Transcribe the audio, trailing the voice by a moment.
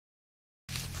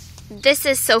This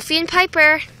is Sophie and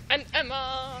Piper. And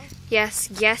Emma. Yes,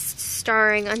 guest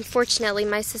starring, unfortunately,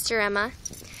 my sister Emma.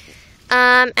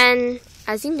 And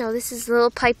as you know, this is little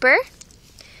Piper.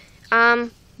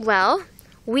 Well,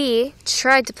 we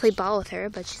tried to play ball with her,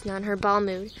 but she's not in her ball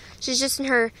mood. She's just in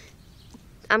her,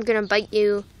 I'm gonna bite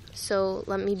you, so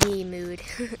let me be mood.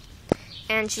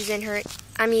 And she's in her,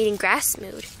 I'm eating grass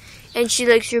mood. And she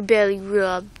likes your belly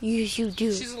rub. Yes, you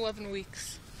do. She's 11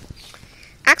 weeks.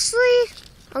 Actually,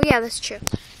 oh yeah, that's true.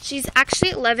 She's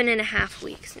actually 11 and a half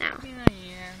weeks now.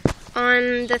 Yeah.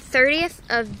 On the 30th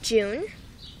of June,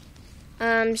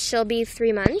 she'll be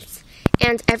 3 months.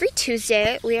 And every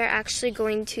Tuesday, we are actually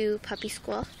going to puppy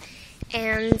school.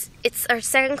 And it's our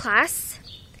second class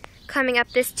coming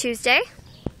up this Tuesday.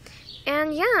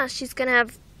 And yeah, she's gonna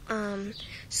have,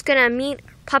 she's gonna meet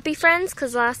puppy friends,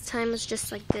 because last time was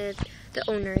just like the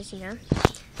owners, you know.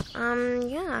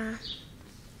 Yeah.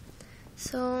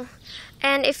 So,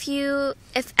 and if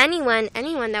anyone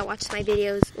that watches my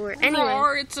videos, or anyone...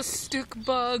 Roar, it's a stick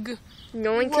bug.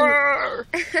 No one can... Roar,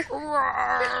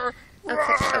 roar,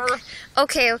 roar.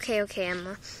 Okay,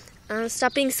 Emma.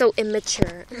 Stop being so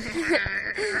immature.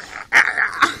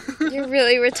 You're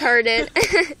really retarded.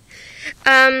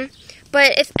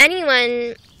 But if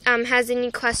anyone has any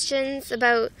questions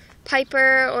about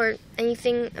Piper or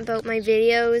anything about my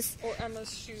videos... Or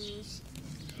Emma's shoes.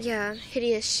 Yeah,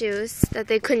 hideous shoes that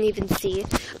they couldn't even see.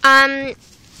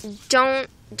 Don't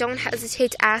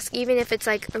hesitate to ask, even if it's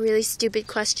like a really stupid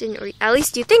question, or at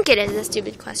least you think it is a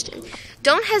stupid question.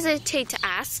 Don't hesitate to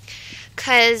ask,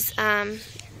 because,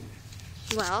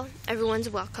 well, everyone's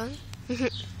welcome.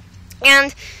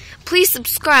 And please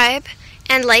subscribe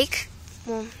and like,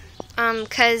 well,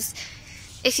 because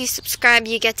if you subscribe,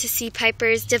 you get to see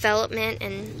Piper's development,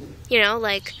 and, you know,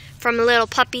 like, from a little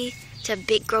puppy to a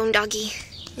big grown doggy.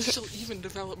 She'll even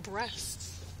develop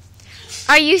breasts.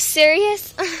 Are you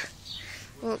serious?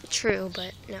 Well, true,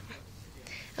 but no.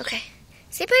 Okay.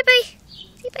 Say bye-bye.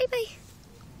 Say bye-bye.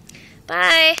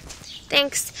 Bye.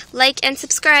 Thanks. Like and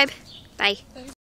subscribe. Bye.